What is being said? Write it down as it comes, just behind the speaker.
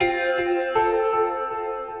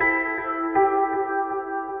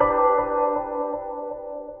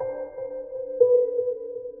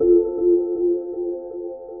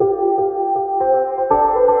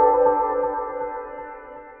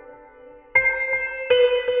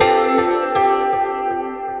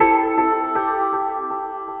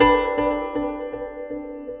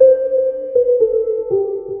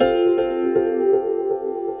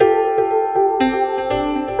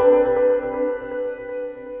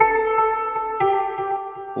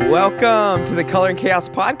Welcome to the Color and Chaos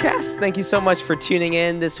podcast. Thank you so much for tuning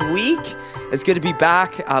in this week. It's good to be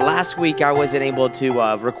back. Last week, I wasn't able to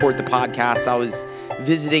record the podcast. I was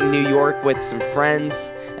visiting New York with some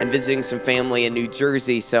friends and visiting some family in New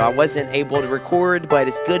Jersey, so I wasn't able to record, but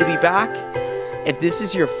it's good to be back. If this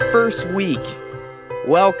is your first week,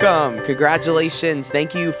 welcome. Congratulations.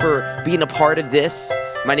 Thank you for being a part of this.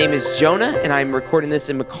 My name is Jonah, and I'm recording this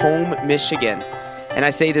in Macomb, Michigan. And I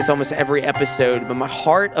say this almost every episode, but my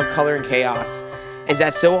heart of Color and Chaos is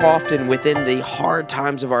that so often within the hard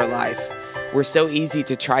times of our life, we're so easy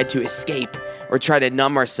to try to escape or try to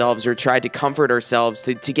numb ourselves or try to comfort ourselves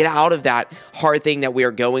to get out of that hard thing that we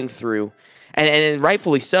are going through. And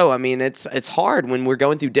rightfully so. I mean, it's hard when we're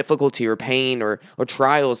going through difficulty or pain or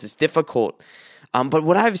trials. It's difficult. But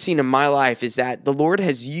what I've seen in my life is that the Lord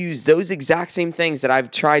has used those exact same things that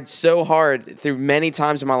I've tried so hard through many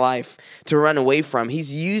times in my life to run away from.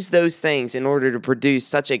 He's used those things in order to produce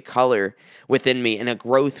such a color within me and a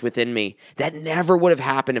growth within me that never would have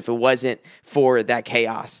happened if it wasn't for that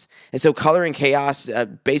chaos. And so Color and Chaos,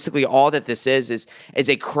 basically all that this is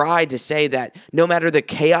a cry to say that no matter the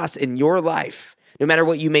chaos in your life, no matter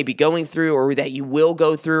what you may be going through or that you will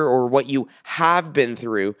go through or what you have been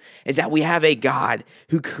through, is that we have a God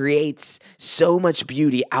who creates so much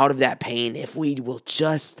beauty out of that pain if we will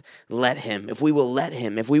just let him, if we will let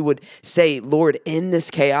him, if we would say, Lord, in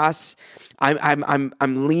this chaos,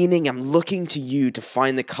 I'm leaning, I'm looking to you to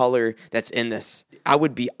find the color that's in this. I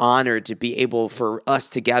would be honored to be able for us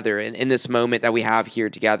together in this moment that we have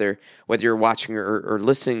here together, whether you're watching or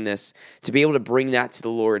listening to this, to be able to bring that to the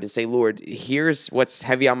Lord and say, Lord, here's what's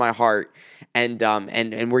heavy on my heart, and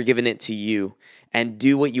we're giving it to you, and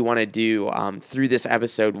do what you want to do through this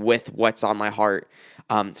episode with what's on my heart.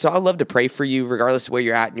 So I'd love to pray for you, regardless of where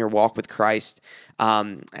you're at in your walk with Christ.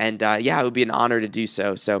 It would be an honor to do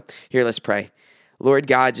so. So here, let's pray. Lord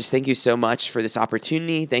God, just thank you so much for this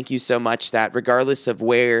opportunity. Thank you so much that regardless of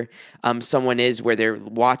where someone is, where they're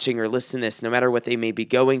watching or listening to this, no matter what they may be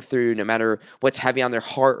going through, no matter what's heavy on their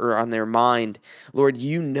heart or on their mind, Lord,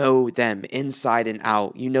 you know them inside and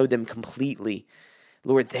out. You know them completely.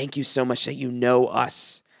 Lord, thank you so much that you know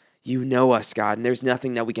us. You know us, God, and there's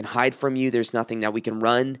nothing that we can hide from you. There's nothing that we can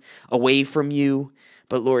run away from you.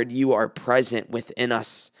 But Lord, you are present within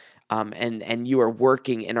us. And you are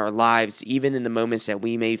working in our lives, even in the moments that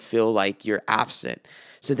we may feel like you're absent.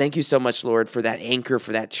 So thank you so much, Lord, for that anchor,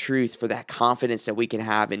 for that truth, for that confidence that we can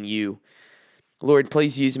have in you. Lord,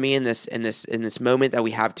 please use me in this moment that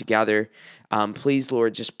we have together. Please,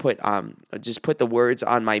 Lord, just put the words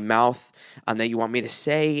on my mouth that you want me to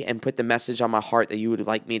say, and put the message on my heart that you would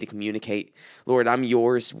like me to communicate. Lord, I'm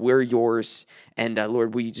yours. We're yours. And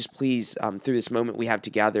Lord, will you just please, through this moment we have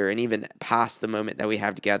together, and even past the moment that we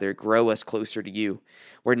have together, grow us closer to you.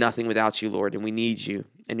 We're nothing without you, Lord, and we need you.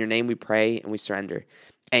 In your name we pray and we surrender.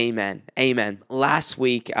 Amen. Amen. Last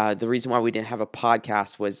week, the reason why we didn't have a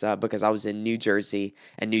podcast was because I was in New Jersey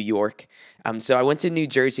and New York. So I went to New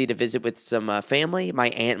Jersey to visit with some family, my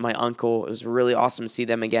aunt and my uncle. It was really awesome to see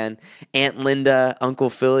them again. Aunt Linda, Uncle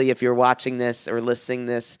Philly, if you're watching this or listening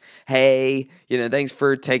this, hey, thanks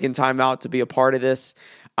for taking time out to be a part of this.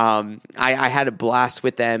 I had a blast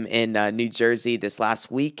with them in New Jersey this last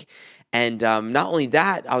week. And not only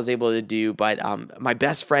that I was able to do, but my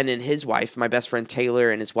best friend and his wife, my best friend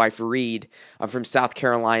Taylor and his wife Reed from South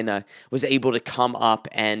Carolina, was able to come up,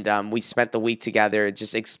 and we spent the week together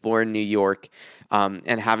just exploring New York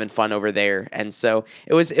and having fun over there. And so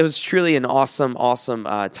it was truly an awesome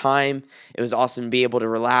time. It was awesome to be able to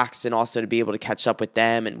relax and also to be able to catch up with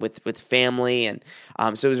them and with family. And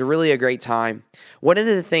so it was really a great time. One of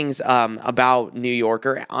the things about New York,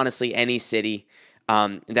 or honestly any city,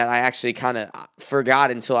 that I actually kind of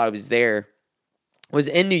forgot until I was there, was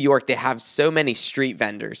in New York, they have so many street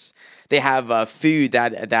vendors. They have food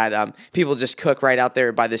that people just cook right out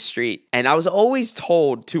there by the street. And I was always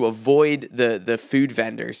told to avoid the food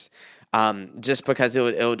vendors just because it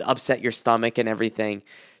would upset your stomach and everything.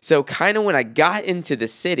 So kind of when I got into the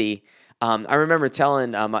city, I remember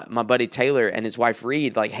telling my buddy Taylor and his wife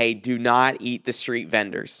Reed, like, hey, do not eat the street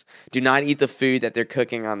vendors. Do not eat the food that they're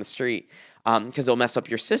cooking on the street. Because it'll mess up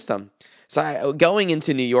your system. So going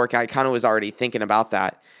into New York, I kind of was already thinking about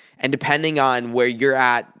that. And depending on where you're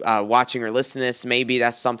at watching or listening to this, maybe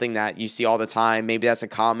that's something that you see all the time. Maybe that's a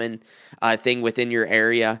common thing within your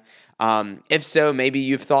area. If so, maybe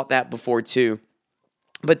you've thought that before too.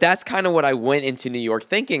 But that's kind of what I went into New York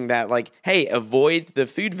thinking, that like, hey, avoid the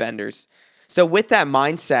food vendors. So with that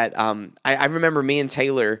mindset, I remember me and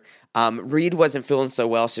Taylor, Reed wasn't feeling so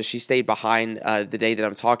well, so she stayed behind the day that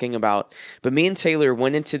I'm talking about. But me and Taylor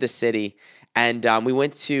went into the city, And we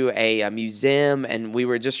went to a museum, and we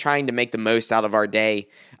were just trying to make the most out of our day.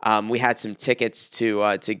 We had some tickets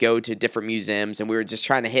to go to different museums, and we were just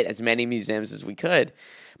trying to hit as many museums as we could.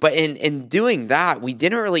 But in doing that, we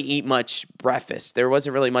didn't really eat much breakfast. There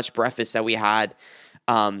wasn't really much breakfast that we had.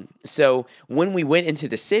 So when we went into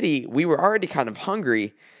the city, we were already kind of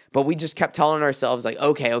hungry, but we just kept telling ourselves like,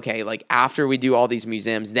 okay, like after we do all these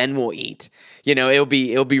museums, then we'll eat. It'll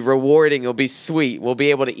be rewarding. It'll be sweet. We'll be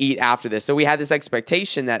able to eat after this. So we had this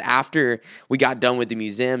expectation that after we got done with the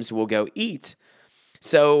museums, we'll go eat.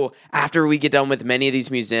 So after we get done with many of these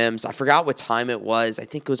museums, I forgot what time it was. I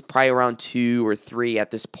think it was probably around 2 or 3 at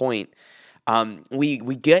this point. We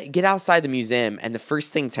get outside the museum, and the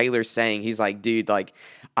first thing Taylor's saying, he's like, dude, like,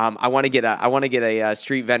 I want to get a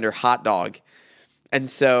street vendor hot dog. And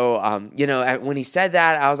so, when he said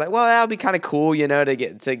that, I was like, well, that'll be kind of cool, to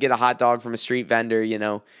get a hot dog from a street vendor,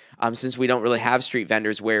 since we don't really have street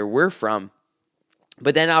vendors where we're from.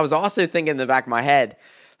 But then I was also thinking in the back of my head,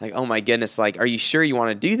 like, oh my goodness, like, are you sure you want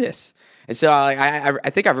to do this? And so I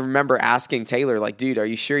think I remember asking Taylor, like, dude, are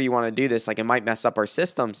you sure you want to do this? Like, it might mess up our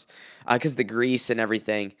systems because the grease and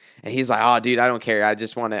everything. And he's like, oh, dude, I don't care. I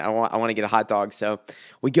just want to get a hot dog. So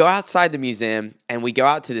we go outside the museum, and we go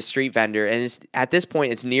out to the street vendor. And at this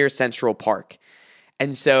point, it's near Central Park.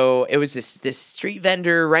 And so it was this street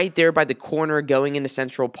vendor right there by the corner going into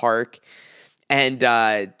Central Park. And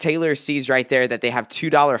Taylor sees right there that they have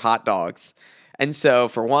 $2 hot dogs. And so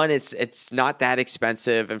for one, it's not that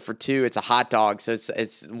expensive, and for two, it's a hot dog, so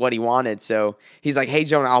it's what he wanted. So he's like, "Hey,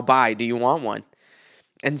 Jonah, I'll buy. Do you want one?"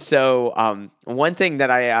 And so one thing that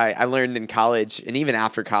I learned in college, and even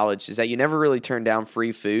after college, is that you never really turn down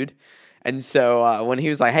free food. And so when he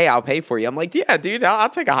was like, "Hey, I'll pay for you," I'm like, "Yeah, dude, I'll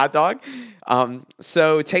take a hot dog."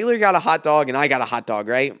 So Taylor got a hot dog, and I got a hot dog,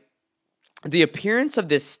 right? The appearance of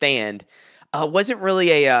this stand wasn't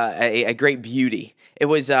really a great beauty. It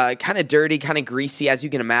was kind of dirty, kind of greasy, as you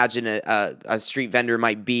can imagine a street vendor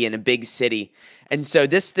might be in a big city. And so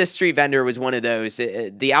this street vendor was one of those.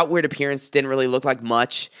 The outward appearance didn't really look like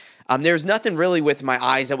much. There was nothing really with my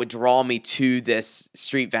eyes that would draw me to this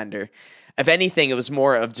street vendor. If anything, it was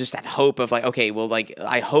more of just that hope of like, okay, well, like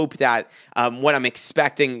I hope that what I'm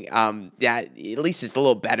expecting that at least is a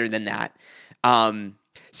little better than that.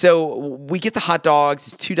 So we get the hot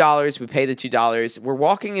dogs. It's $2. We pay the $2. We're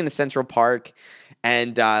walking into Central Park.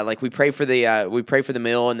 And we pray for the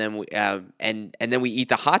meal, and then we eat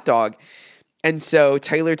the hot dog. And so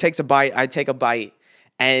Taylor takes a bite, I take a bite,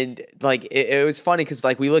 and like it was funny because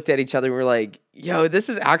like we looked at each other and we were like, "Yo, this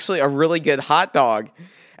is actually a really good hot dog."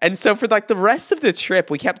 And so for like the rest of the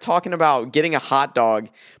trip, we kept talking about getting a hot dog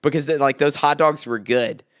because those hot dogs were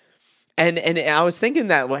good. And I was thinking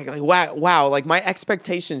that like wow, like my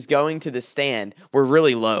expectations going to the stand were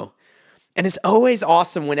really low. And it's always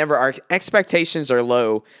awesome whenever our expectations are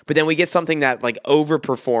low, but then we get something that like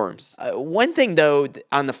overperforms. One thing though,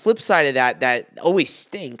 on the flip side of that always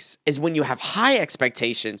stinks is when you have high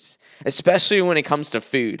expectations, especially when it comes to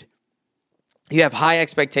food. You have high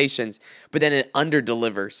expectations, but then it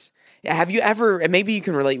underdelivers. Have you ever, and maybe you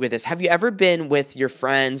can relate with this, have you ever been with your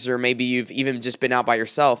friends, or maybe you've even just been out by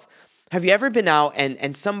yourself? Have you ever been out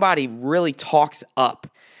and somebody really talks up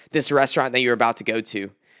this restaurant that you're about to go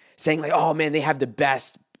to? Saying like, oh man, they have the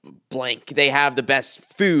best blank. They have the best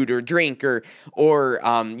food or drink or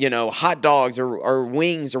hot dogs or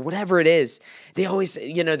wings or whatever it is. They always,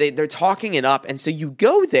 they're talking it up. And so you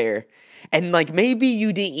go there and like maybe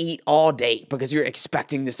you didn't eat all day because you're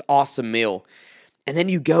expecting this awesome meal. And then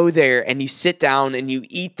you go there and you sit down and you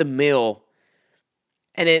eat the meal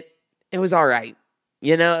and it was all right.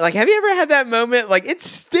 Like have you ever had that moment? Like it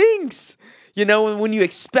stinks. When you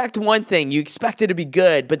expect one thing, you expect it to be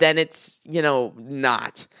good, but then it's,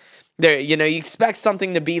 not. There, you expect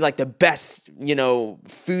something to be like the best,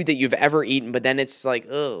 food that you've ever eaten, but then it's like,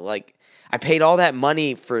 oh, like I paid all that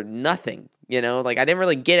money for nothing, like I didn't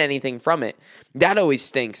really get anything from it. That always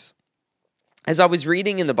stinks. As I was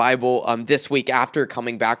reading in the Bible this week after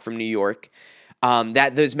coming back from New York,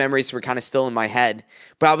 that those memories were kind of still in my head.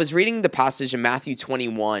 But I was reading the passage in Matthew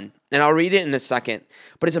 21, and I'll read it in a second.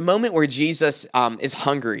 But it's a moment where Jesus is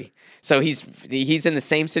hungry. So he's in the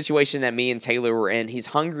same situation that me and Taylor were in. He's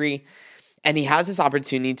hungry, and he has this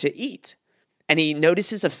opportunity to eat. And he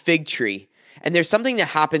notices a fig tree. And there's something that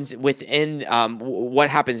happens within what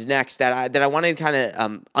happens next that I want to kind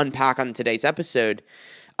of unpack on today's episode.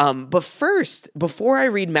 But first, before I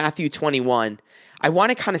read Matthew 21, I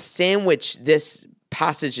want to kind of sandwich this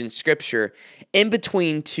passage in Scripture in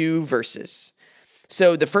between two verses.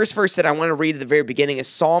 So the first verse that I want to read at the very beginning is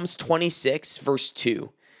Psalms 26, verse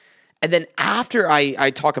 2. And then after I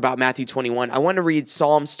talk about Matthew 21, I want to read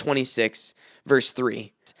Psalms 26, verse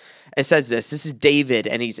 3. It says this is David,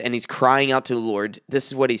 and he's crying out to the Lord. This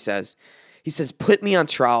is what he says. He says, "Put me on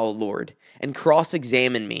trial, Lord, and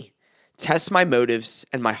cross-examine me. Test my motives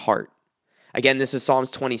and my heart." Again, this is Psalms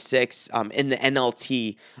 26 in the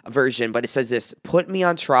NLT version, but it says this, "Put me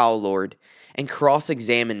on trial, Lord, and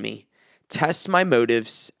cross-examine me. Test my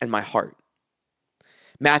motives and my heart."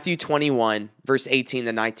 Matthew 21, verse 18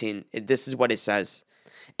 to 19, this is what it says.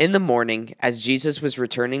 "In the morning, as Jesus was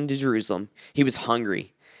returning to Jerusalem, he was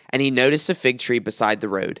hungry, and he noticed a fig tree beside the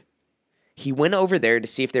road. He went over there to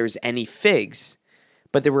see if there was any figs,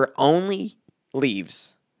 but there were only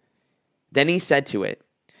leaves. Then he said to it,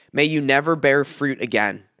 'May you never bear fruit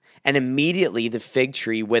again.' And immediately the fig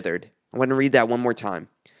tree withered." I want to read that one more time.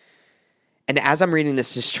 And as I'm reading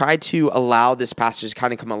this, just try to allow this passage to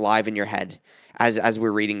kind of come alive in your head as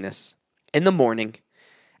we're reading this. "In the morning,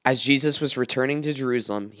 as Jesus was returning to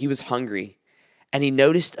Jerusalem, he was hungry, and he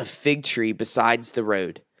noticed a fig tree beside the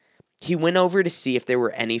road. He went over to see if there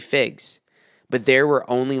were any figs, but there were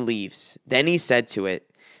only leaves. Then he said to it,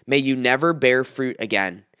 'May you never bear fruit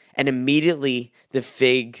again.' And immediately the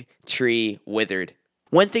fig tree withered."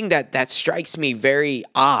 One thing that strikes me very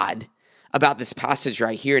odd about this passage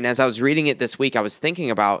right here, and as I was reading it this week, I was thinking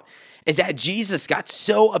about, is that Jesus got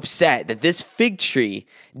so upset that this fig tree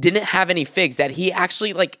didn't have any figs that he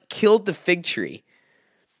actually killed the fig tree.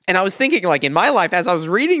 And I was thinking, in my life, as I was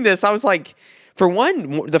reading this, I was like, for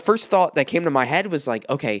one, the first thought that came to my head was like,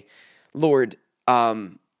 okay, Lord,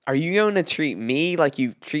 are you going to treat me like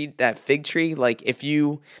you treat that fig tree? Like if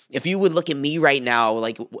you would look at me right now,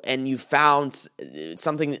 and you found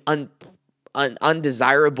something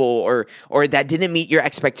undesirable or that didn't meet your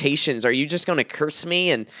expectations, are you just going to curse me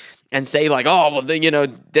and say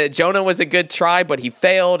that Jonah was a good try, but he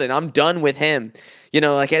failed, and I'm done with him?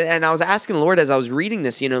 And I was asking the Lord as I was reading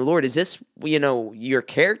this, Lord, is this, your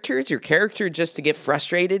character? Is your character just to get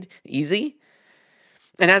frustrated easy?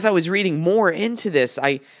 And as I was reading more into this,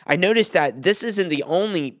 I noticed that this isn't the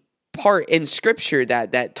only part in Scripture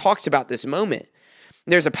that talks about this moment.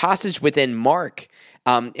 There's a passage within Mark,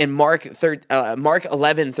 in Mark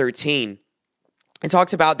 11:13. It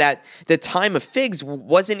talks about that the time of figs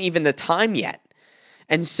wasn't even the time yet.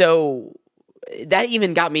 And so that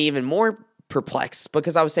even got me even more perplexed,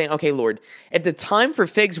 because I was saying, okay, Lord, if the time for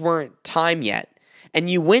figs weren't time yet,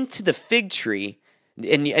 and you went to the fig tree,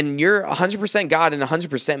 and you're 100% God and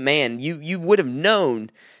 100% man, you would have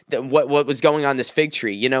known that what was going on this fig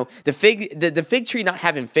tree. The fig tree not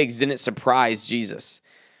having figs didn't surprise Jesus.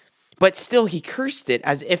 But still, he cursed it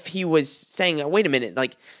as if he was saying, wait a minute,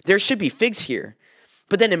 there should be figs here.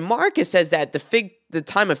 But then in Mark, it says that the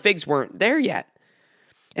time of figs weren't there yet.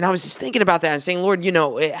 And I was just thinking about that and saying, Lord,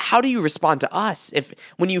 how do you respond to us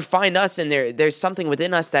when you find us and there's something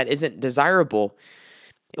within us that isn't desirable?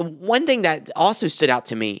 One thing that also stood out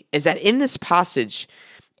to me is that in this passage,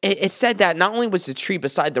 it said that not only was the tree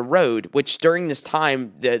beside the road, which during this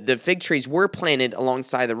time, the fig trees were planted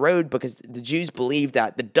alongside the road because the Jews believed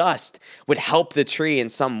that the dust would help the tree in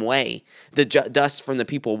some way, the dust from the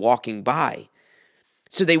people walking by.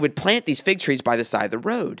 So they would plant these fig trees by the side of the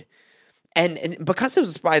road. And because it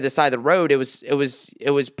was by the side of the road, it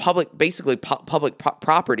was public, basically public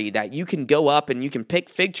property that you can go up and you can pick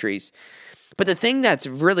fig trees. But the thing that's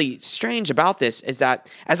really strange about this is that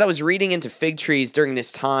as I was reading into fig trees during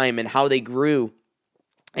this time and how they grew,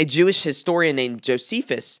 a Jewish historian named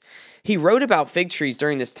Josephus, he wrote about fig trees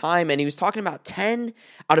during this time, and he was talking about 10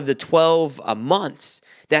 out of the 12 months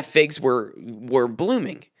that figs were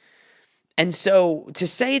blooming. And so to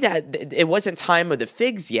say that it wasn't time of the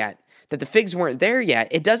figs yet, that the figs weren't there yet,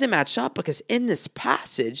 it doesn't match up, because in this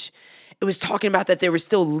passage, it was talking about that there were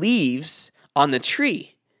still leaves on the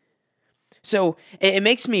tree. So it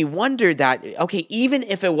makes me wonder that, okay, even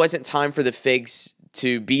if it wasn't time for the figs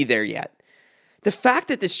to be there yet, the fact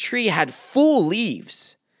that this tree had full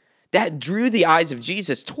leaves, that drew the eyes of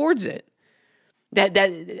Jesus towards it, that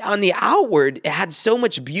on the outward, it had so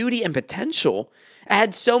much beauty and potential.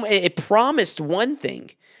 It promised one thing,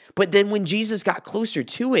 but then when Jesus got closer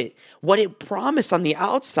to it, what it promised on the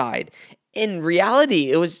outside, in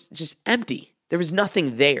reality, it was just empty. There was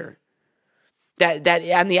nothing there. That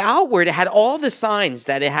on the outward, it had all the signs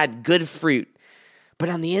that it had good fruit, but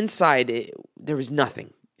on the inside, there was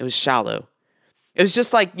nothing. It was shallow. It was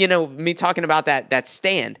just like, me talking about that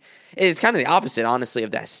stand. It's kind of the opposite, honestly, of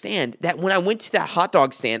that stand. That when I went to that hot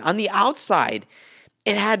dog stand, on the outside,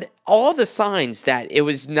 it had all the signs that it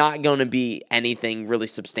was not going to be anything really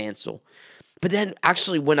substantial. But then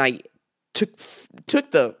actually when I took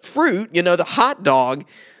the fruit, the hot dog,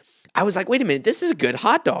 I was like, wait a minute, this is a good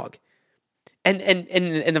hot dog. And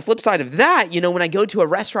the flip side of that, when I go to a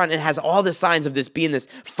restaurant and it has all the signs of this being this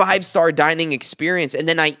 5-star dining experience, and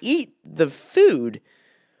then I eat the food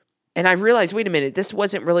and I realize, wait a minute, this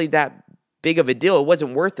wasn't really that big of a deal. It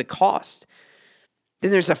wasn't worth the cost.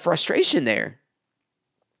 Then there's a frustration there.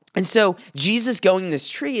 And so Jesus going this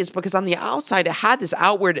tree is because on the outside, it had this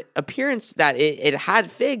outward appearance that it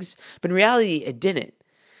had figs, but in reality, it didn't.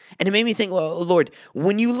 And it made me think, well, Lord,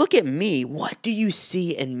 when you look at me, what do you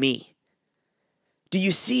see in me? Do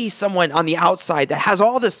you see someone on the outside that has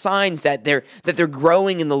all the signs that they're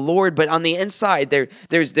growing in the Lord, but on the inside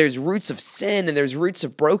there's roots of sin, and there's roots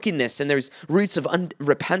of brokenness, and there's roots of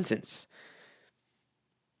repentance?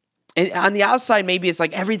 And on the outside, maybe it's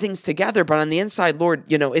like everything's together, but on the inside, Lord,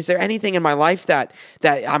 is there anything in my life that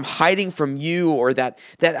I'm hiding from you, or that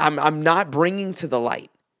I'm not bringing to the light?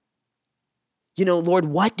 Lord,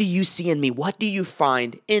 what do you see in me? What do you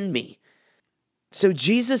find in me? So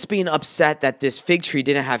Jesus being upset that this fig tree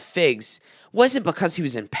didn't have figs wasn't because he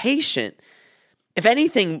was impatient. If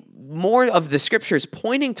anything, more of the scriptures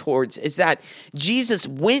pointing towards is that Jesus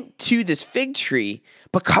went to this fig tree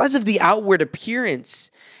because of the outward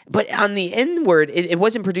appearance, but on the inward, it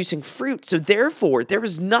wasn't producing fruit. So therefore, there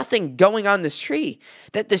was nothing going on this tree,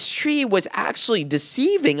 that this tree was actually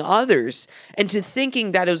deceiving others into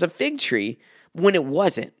thinking that it was a fig tree when it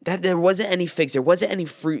wasn't, that there wasn't any figs, there wasn't any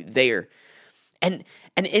fruit there. And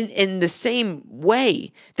in the same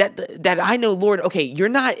way that I know, Lord, okay,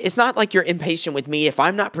 it's not like you're impatient with me. If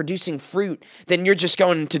I'm not producing fruit, then you're just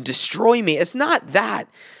going to destroy me. It's not that.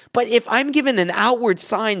 But if I'm given an outward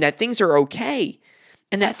sign that things are okay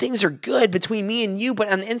and that things are good between me and you,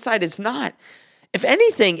 but on the inside it's not. If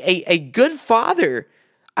anything, a good father,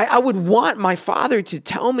 I would want my father to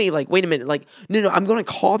tell me, like, wait a minute, like, no, I'm going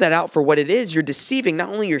to call that out for what it is. You're deceiving not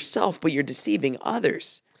only yourself, but you're deceiving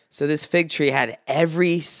others. So this fig tree had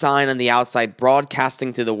every sign on the outside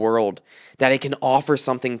broadcasting to the world that it can offer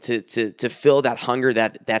something to fill that hunger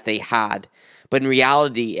that they had. But in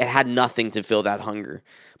reality, it had nothing to fill that hunger.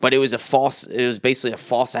 But it was basically a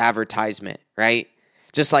false advertisement, right?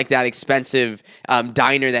 Just like that expensive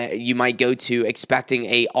diner that you might go to expecting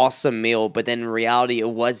a awesome meal, but then in reality, it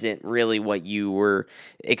wasn't really what you were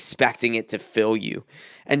expecting it to fill you.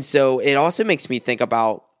 And so it also makes me think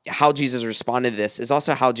about how Jesus responded to this is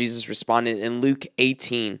also how Jesus responded in Luke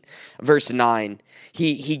 18, verse 9.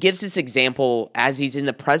 He gives this example as he's in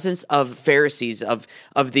the presence of Pharisees, of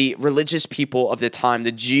the religious people of the time,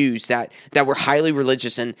 the Jews that were highly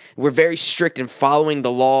religious and were very strict in following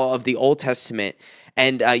the law of the Old Testament.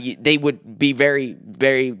 And they would be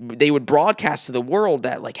they would broadcast to the world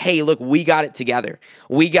that, like, hey, look, we got it together.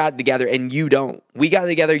 We got it together and you don't. We got it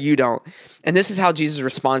together, you don't. And this is how Jesus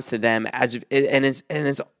responds to them, and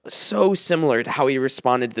it's so similar to how he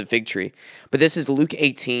responded to the fig tree. But this is Luke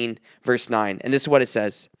 18, verse 9. And this is what it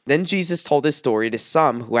says. Then Jesus told this story to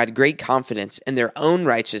some who had great confidence in their own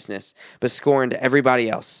righteousness, but scorned everybody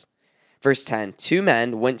else. Verse 10, 2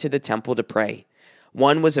 men went to the temple to pray.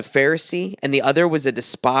 One was a Pharisee, and the other was a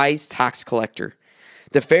despised tax collector.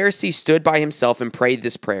 The Pharisee stood by himself and prayed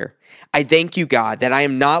this prayer. I thank you, God, that I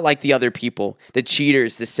am not like the other people, the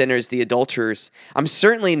cheaters, the sinners, the adulterers. I'm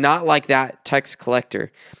certainly not like that tax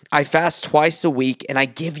collector. I fast twice a week, and I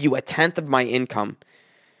give you 1/10 of my income.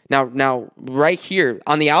 Now, right here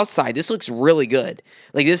on the outside, this looks really good.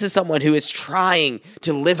 Like, this is someone who is trying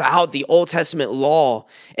to live out the Old Testament law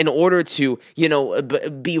in order to,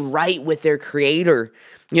 be right with their Creator.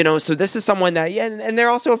 So this is someone that, and they're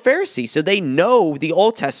also a Pharisee, so they know the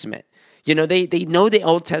Old Testament. They know the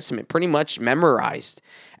Old Testament pretty much memorized.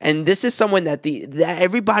 And this is someone that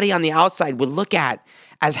everybody on the outside would look at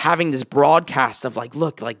as having this broadcast of, like,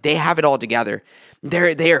 look, like, they have it all together.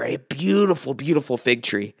 They are a beautiful, beautiful fig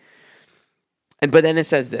tree. But then it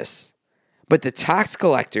says this, but the tax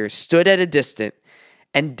collector stood at a distance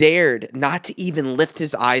and dared not to even lift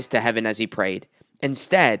his eyes to heaven as he prayed.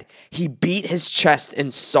 Instead, he beat his chest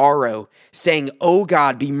in sorrow, saying, "Oh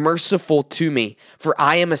God, be merciful to me, for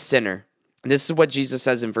I am a sinner." And this is what Jesus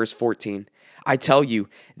says in verse 14. I tell you,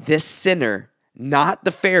 this sinner, not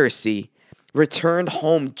the Pharisee, returned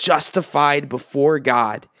home justified before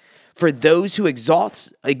God. For those who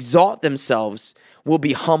exalt themselves will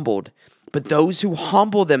be humbled, but those who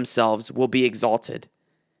humble themselves will be exalted.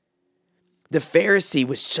 The Pharisee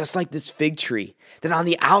was just like this fig tree that on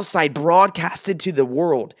the outside broadcasted to the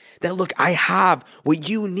world that, look, I have what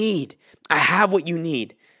you need. I have what you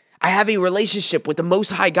need. I have a relationship with the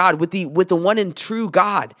Most High God, with the one and true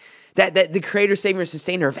God, that the Creator, Savior, and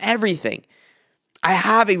Sustainer of everything. I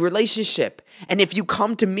have a relationship. And if you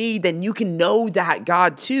come to me, then you can know that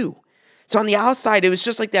God too. So on the outside, it was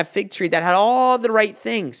just like that fig tree that had all the right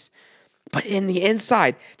things. But in the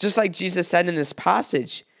inside, just like Jesus said in this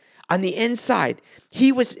passage, on the inside,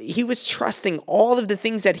 he was trusting all of the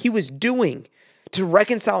things that he was doing to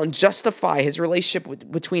reconcile and justify his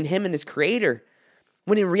relationship between him and his creator.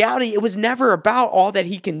 When in reality, it was never about all that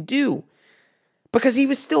he can do, because he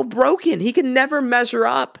was still broken. He could never measure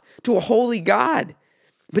up to a holy God.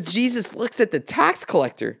 But Jesus looks at the tax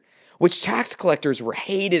collector, which tax collectors were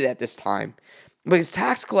hated at this time, because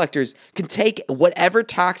tax collectors could take whatever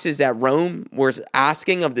taxes that Rome was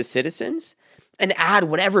asking of the citizens and add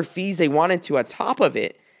whatever fees they wanted to on top of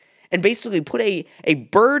it, and basically put a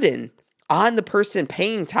burden on the person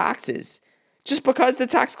paying taxes just because the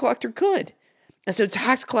tax collector could. And so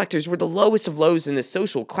tax collectors were the lowest of lows in the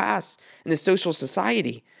social class, in the social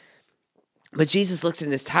society. But Jesus looks at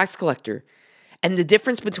this tax collector, and the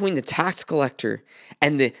difference between the tax collector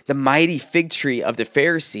and the mighty fig tree of the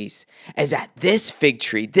Pharisees is that this fig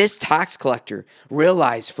tree, this tax collector,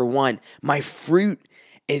 realized, for one, my fruit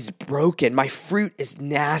is broken. My fruit is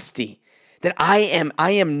nasty. That I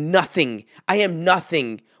am nothing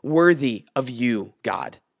worthy of you,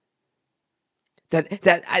 God.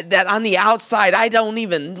 That on the outside, I don't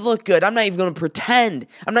even look good. I'm not even going to pretend.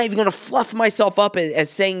 I'm not even going to fluff myself up as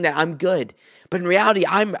saying that I'm good. But in reality,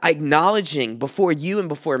 I'm acknowledging before you and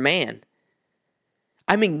before man.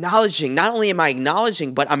 I'm acknowledging, not only am I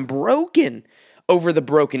acknowledging, but I'm broken over the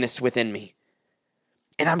brokenness within me.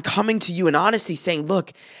 And I'm coming to you in honesty saying,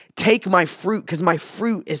 look, take my fruit, because my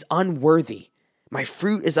fruit is unworthy. My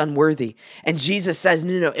fruit is unworthy. And Jesus says,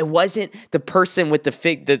 no, it wasn't the person with the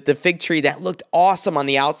fig tree that looked awesome on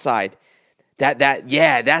the outside.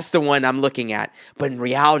 That's the one I'm looking at. But in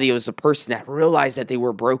reality, it was the person that realized that they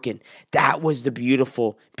were broken. That was the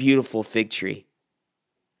beautiful, beautiful fig tree.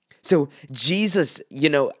 So Jesus,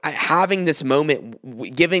 having this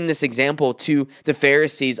moment, giving this example to the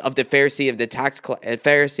Pharisees of the Pharisee and the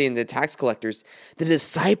tax collectors, the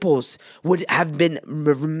disciples would have been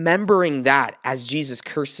remembering that as Jesus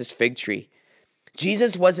cursed this fig tree.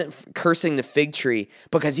 Jesus wasn't cursing the fig tree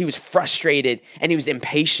because he was frustrated and he was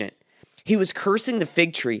impatient. He was cursing the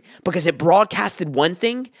fig tree because it broadcasted one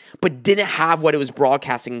thing, but didn't have what it was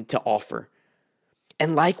broadcasting to offer.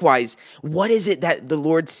 And likewise, what is it that the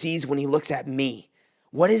Lord sees when he looks at me?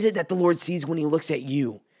 What is it that the Lord sees when he looks at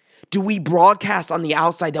you? Do we broadcast on the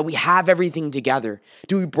outside that we have everything together?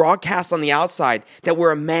 Do we broadcast on the outside that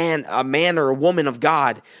we're a man or a woman of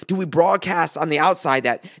God? Do we broadcast on the outside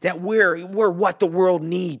that we're what the world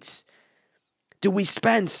needs? Do we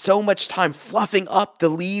spend so much time fluffing up the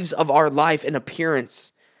leaves of our life and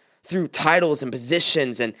appearance through titles and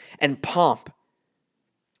positions and pomp,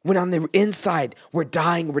 when on the inside we're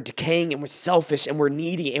dying, we're decaying, and we're selfish, and we're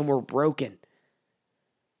needy, and we're broken?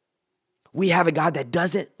 We have a God that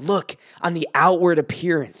doesn't look on the outward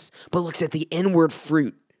appearance, but looks at the inward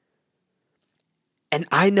fruit. And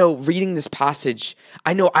I know, reading this passage,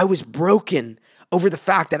 I know I was broken over the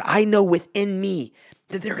fact that I know within me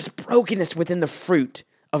that there is brokenness within the fruit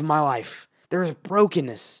of my life. There is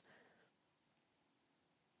brokenness.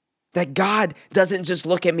 That God doesn't just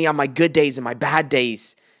look at me on my good days and my bad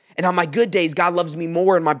days. And on my good days, God loves me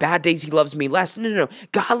more. And my bad days, he loves me less. No.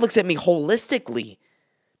 God looks at me holistically.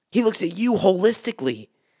 He looks at you holistically.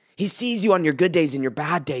 He sees you on your good days and your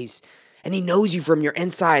bad days. And he knows you from your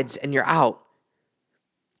insides and your out.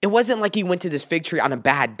 It wasn't like he went to this fig tree on a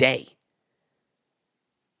bad day.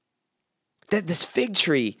 That this fig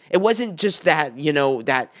tree, it wasn't just that,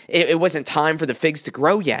 that it wasn't time for the figs to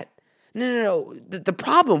grow yet. No. The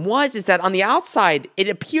problem is that on the outside, it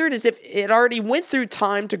appeared as if it already went through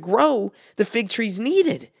time to grow the fig trees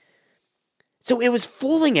needed. So it was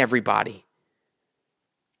fooling everybody.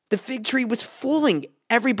 The fig tree was fooling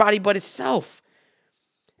everybody but itself.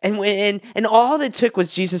 And all that took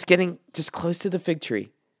was Jesus getting just close to the fig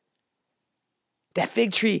tree. That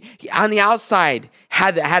fig tree on the outside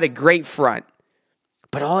had a great front.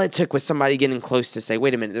 But all it took was somebody getting close to say,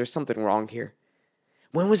 wait a minute, there's something wrong here.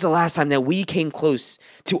 When was the last time that we came close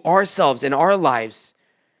to ourselves and our lives,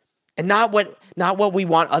 and not what we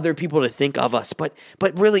want other people to think of us, but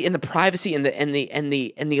really in the privacy and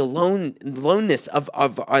the aloneness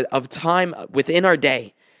of time within our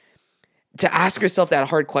day, to ask yourself that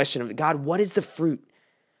hard question of, God, what is the fruit?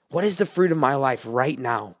 What is the fruit of my life right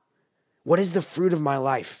now? What is the fruit of my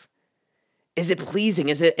life? Is it pleasing?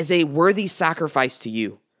 Is it a worthy sacrifice to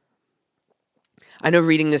you? I know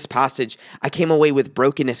reading this passage, I came away with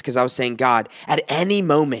brokenness because I was saying, God, at any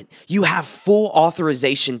moment, you have full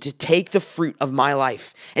authorization to take the fruit of my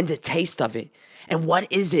life and to taste of it. And what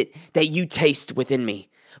is it that you taste within me?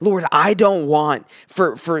 Lord, I don't want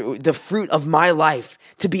for the fruit of my life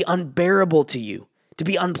to be unbearable to you, to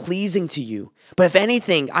be unpleasing to you. But if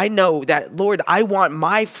anything, I know that, Lord, I want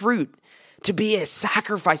my fruit to be a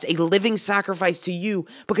sacrifice, a living sacrifice to you,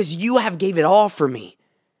 because you have gave it all for me.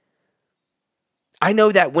 I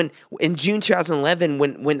know that when in June 2011,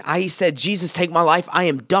 when I said, Jesus, take my life, I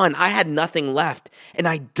am done. I had nothing left. And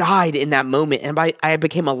I died in that moment. And I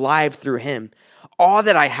became alive through him. All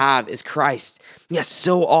that I have is Christ. Yes,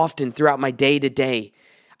 so often throughout my day to day,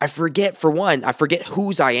 I forget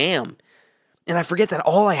whose I am. And I forget that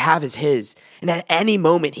all I have is his. And at any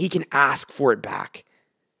moment, he can ask for it back.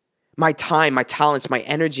 My time, my talents, my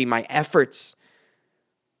energy, my efforts,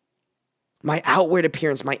 my outward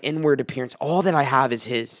appearance, my inward appearance, all that I have is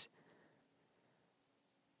his.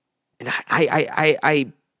 And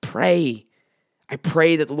I pray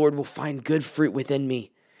that the Lord will find good fruit within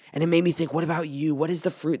me. And it made me think, what about you? What is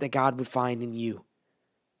the fruit that God would find in you?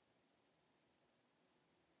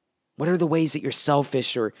 What are the ways that you're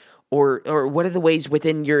selfish, or what are the ways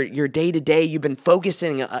within your day-to-day you've been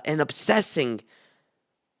focusing and obsessing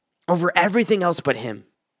over everything else but him?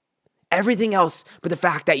 Everything else but the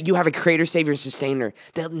fact that you have a creator, savior, and sustainer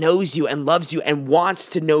that knows you and loves you and wants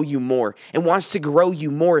to know you more and wants to grow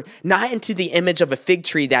you more, not into the image of a fig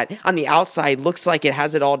tree that on the outside looks like it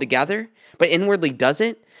has it all together, but inwardly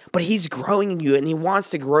doesn't. But he's growing you, and he wants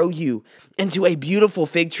to grow you into a beautiful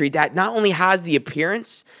fig tree that not only has the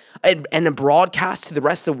appearance and a broadcast to the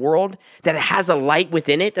rest of the world, that it has a light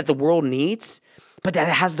within it that the world needs, but that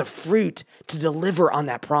it has the fruit to deliver on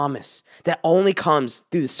that promise that only comes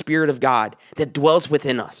through the Spirit of God that dwells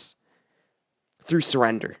within us through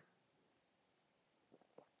surrender.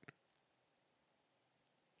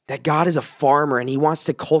 That God is a farmer, and he wants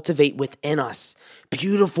to cultivate within us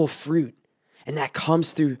beautiful fruit. And that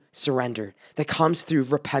comes through surrender, that comes through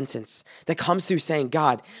repentance, that comes through saying,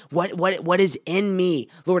 God, what is in me?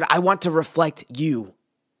 Lord, I want to reflect you.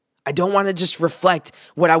 I don't want to just reflect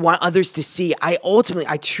what I want others to see. I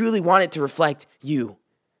truly want it to reflect you.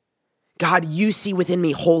 God, you see within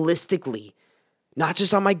me holistically, not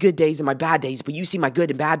just on my good days and my bad days, but you see my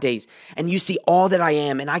good and bad days, and you see all that I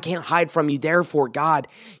am, and I can't hide from you. Therefore, God,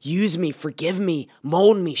 use me, forgive me,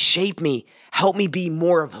 mold me, shape me, help me be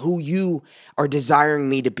more of who you are desiring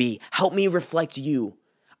me to be. Help me reflect you.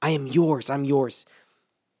 I am yours. I'm yours.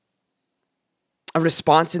 A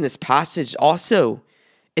response in this passage also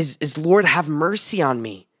is Lord, have mercy on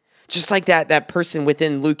me. Just like that person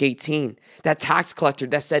within Luke 18, that tax collector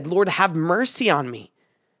that said, Lord, have mercy on me.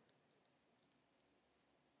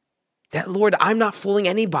 That, Lord, I'm not fooling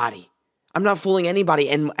anybody. I'm not fooling anybody,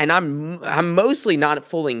 and I'm mostly not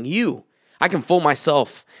fooling you. I can fool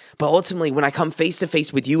myself, but ultimately, when I come face to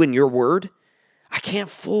face with you and your word, I can't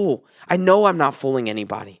fool. I know I'm not fooling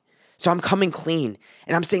anybody. So I'm coming clean,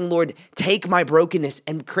 and I'm saying, Lord, take my brokenness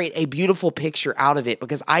and create a beautiful picture out of it,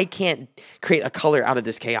 because I can't create a color out of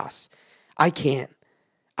this chaos. I can't.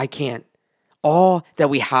 All that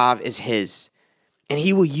we have is his. And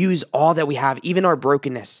he will use all that we have, even our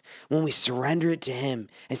brokenness, when we surrender it to him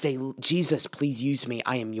and say, Jesus, please use me.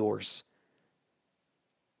 I am yours.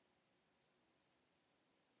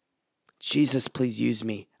 Jesus, please use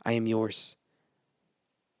me. I am yours.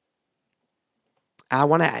 I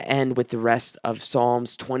want to end with the rest of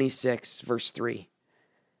Psalms 26, verse 3.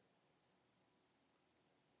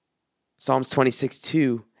 Psalms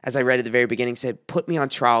 26:2, as I read at the very beginning, said, put me on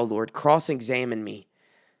trial, Lord. Cross-examine me.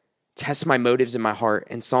 Test my motives in my heart.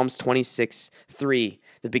 And Psalms 26:3,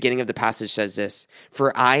 the beginning of the passage says this,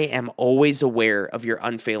 for I am always aware of your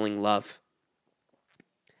unfailing love.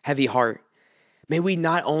 Heavy heart. May we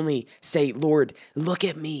not only say, Lord, look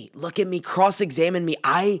at me, cross-examine me.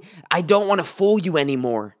 I don't want to fool you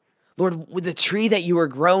anymore. Lord, with the tree that you are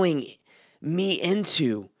growing me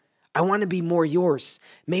into, I want to be more yours.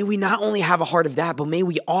 May we not only have a heart of that, but may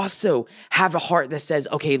we also have a heart that says,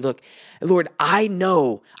 okay, look, Lord, I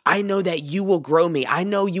know that you will grow me. I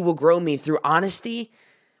know you will grow me through honesty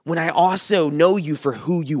when I also know you for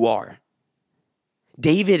who you are.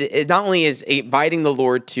 David not only is inviting the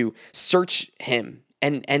Lord to search him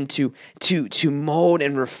and to mold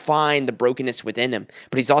and refine the brokenness within him,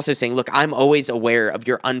 but he's also saying, look, I'm always aware of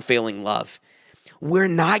your unfailing love. We're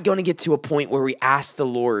not going to get to a point where we ask the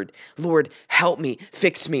Lord, help me,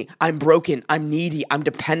 fix me. I'm broken, I'm needy, I'm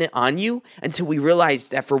dependent on you, until we realize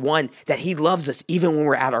that, for one, that he loves us even when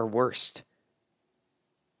we're at our worst.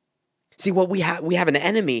 See, what we have an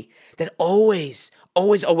enemy that always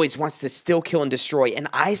wants to still, kill, and destroy and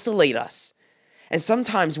isolate us. And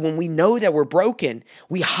sometimes when we know that we're broken,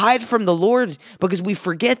 we hide from the Lord because we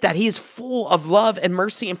forget that he is full of love and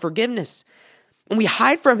mercy and forgiveness. And we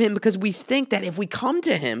hide from him because we think that if we come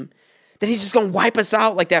to him, that he's just going to wipe us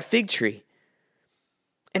out like that fig tree.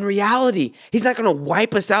 In reality, he's not going to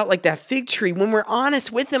wipe us out like that fig tree when we're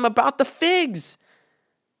honest with him about the figs.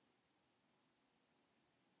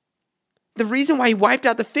 The reason why he wiped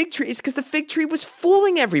out the fig tree is because the fig tree was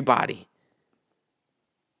fooling everybody.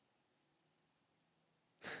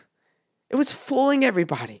 It was fooling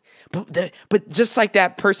everybody. But just like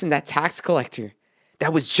that person, that tax collector,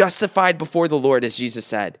 that was justified before the Lord, as Jesus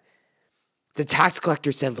said, the tax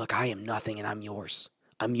collector said, look, I am nothing and I'm yours.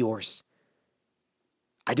 I'm yours.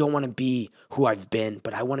 I don't want to be who I've been,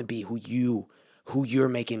 but I want to be who you're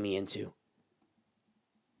making me into.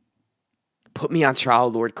 Put me on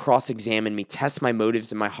trial, Lord. Cross-examine me. Test my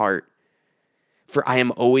motives in my heart. For I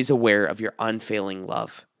am always aware of your unfailing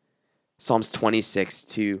love. Psalms 26,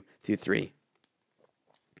 2-3.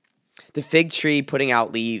 The fig tree putting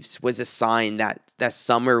out leaves was a sign that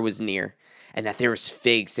summer was near and that there was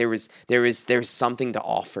figs. There was something to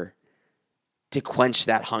offer to quench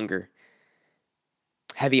that hunger.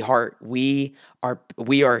 Heavy heart, we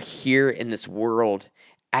are here in this world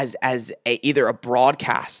as either a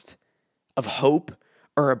broadcast of hope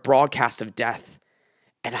or a broadcast of death.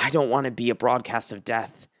 And I don't want to be a broadcast of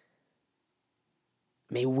death.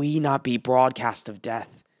 May we not be broadcast of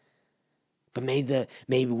death, but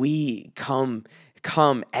may we come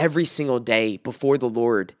every single day before the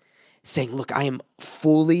Lord saying, look, I am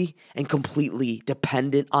fully and completely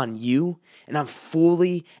dependent on you, and I'm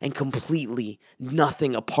fully and completely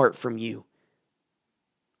nothing apart from you.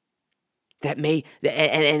 That may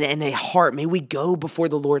we go before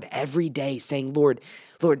the Lord every day saying, Lord,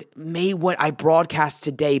 may what I broadcast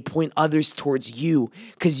today point others towards you,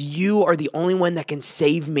 because you are the only one that can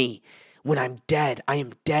save me when I'm dead. I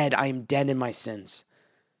am dead. I am dead in my sins.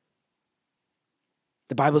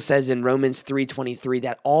 The Bible says in Romans 3:23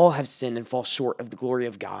 that all have sinned and fall short of the glory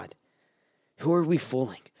of God. Who are we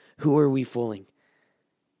fooling? Who are we fooling?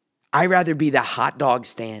 I'd rather be the hot dog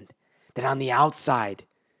stand that on the outside,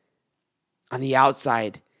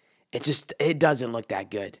 it doesn't look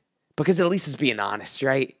that good, because at least it's being honest,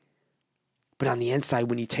 right? But on the inside,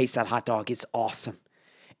 when you taste that hot dog, it's awesome.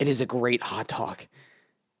 It is a great hot dog.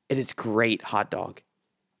 It is great hot dog.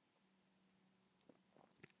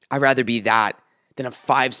 I'd rather be that than a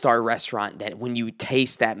 5-star restaurant that when you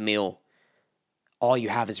taste that meal, all you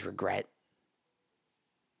have is regret.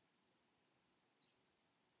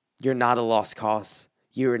 You're not a lost cause.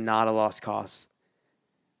 You are not a lost cause.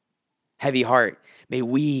 Heavy heart, may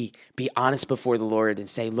we be honest before the Lord and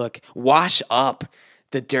say, look, wash up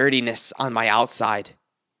the dirtiness on my outside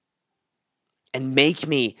and make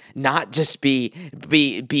me not just be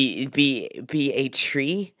a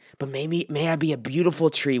tree, but may I be a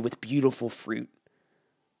beautiful tree with beautiful fruit.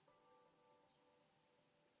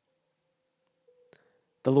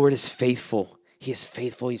 The Lord is faithful. He is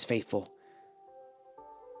faithful. He's faithful.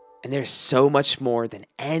 And there's so much more than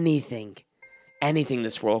anything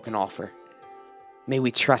this world can offer. May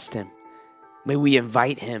we trust him. May we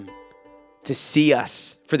invite him to see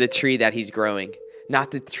us for the tree that he's growing,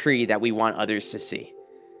 not the tree that we want others to see.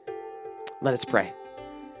 Let us pray.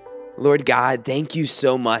 Lord God, thank you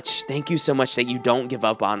so much. Thank you so much that you don't give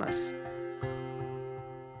up on us.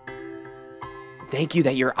 Thank you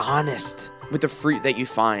that you're honest with the fruit that you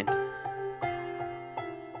find.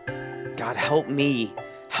 God, help me.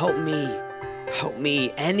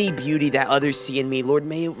 Any beauty that others see in me, Lord,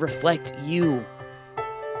 may it reflect you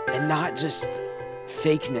and not just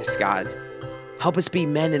fakeness, God. Help us be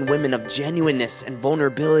men and women of genuineness and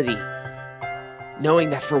vulnerability, knowing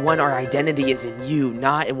that for one, our identity is in you,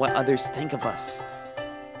 not in what others think of us.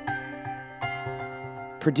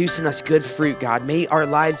 Produce in us good fruit, God. May our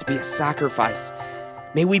lives be a sacrifice.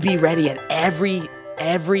 May we be ready at every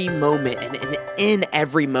moment and in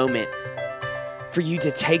every moment for you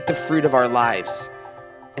to take the fruit of our lives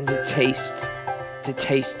and to taste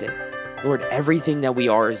it. Lord, everything that we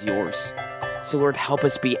are is yours. So Lord, help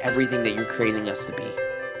us be everything that you're creating us to be.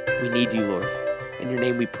 We need you, Lord. In your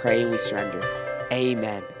name we pray and we surrender.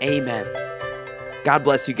 Amen. Amen. God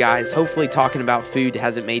bless you guys. Hopefully talking about food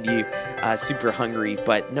hasn't made you super hungry,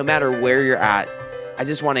 but no matter where you're at, I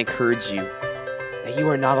just want to encourage you that you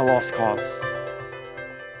are not a lost cause.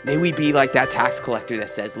 May we be like that tax collector that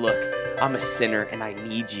says, look, I'm a sinner and I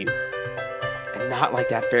need you. And not like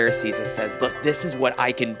that Pharisee that says, look, this is what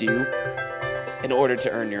I can do in order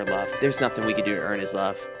to earn your love. There's nothing we can do to earn his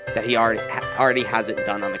love that he already has it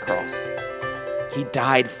done on the cross. He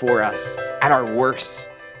died for us at our worst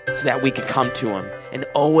so that we could come to him. And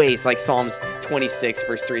always, like Psalms 26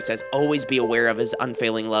 verse 3 says, always be aware of his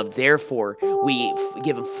unfailing love. Therefore, we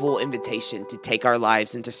give him full invitation to take our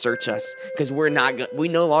lives and to search us, because we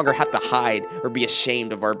no longer have to hide or be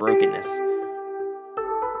ashamed of our brokenness.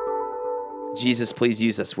 Jesus, please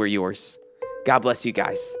use us. We're yours. God bless you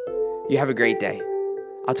guys. You have a great day.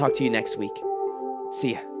 I'll talk to you next week.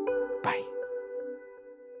 See ya. Bye.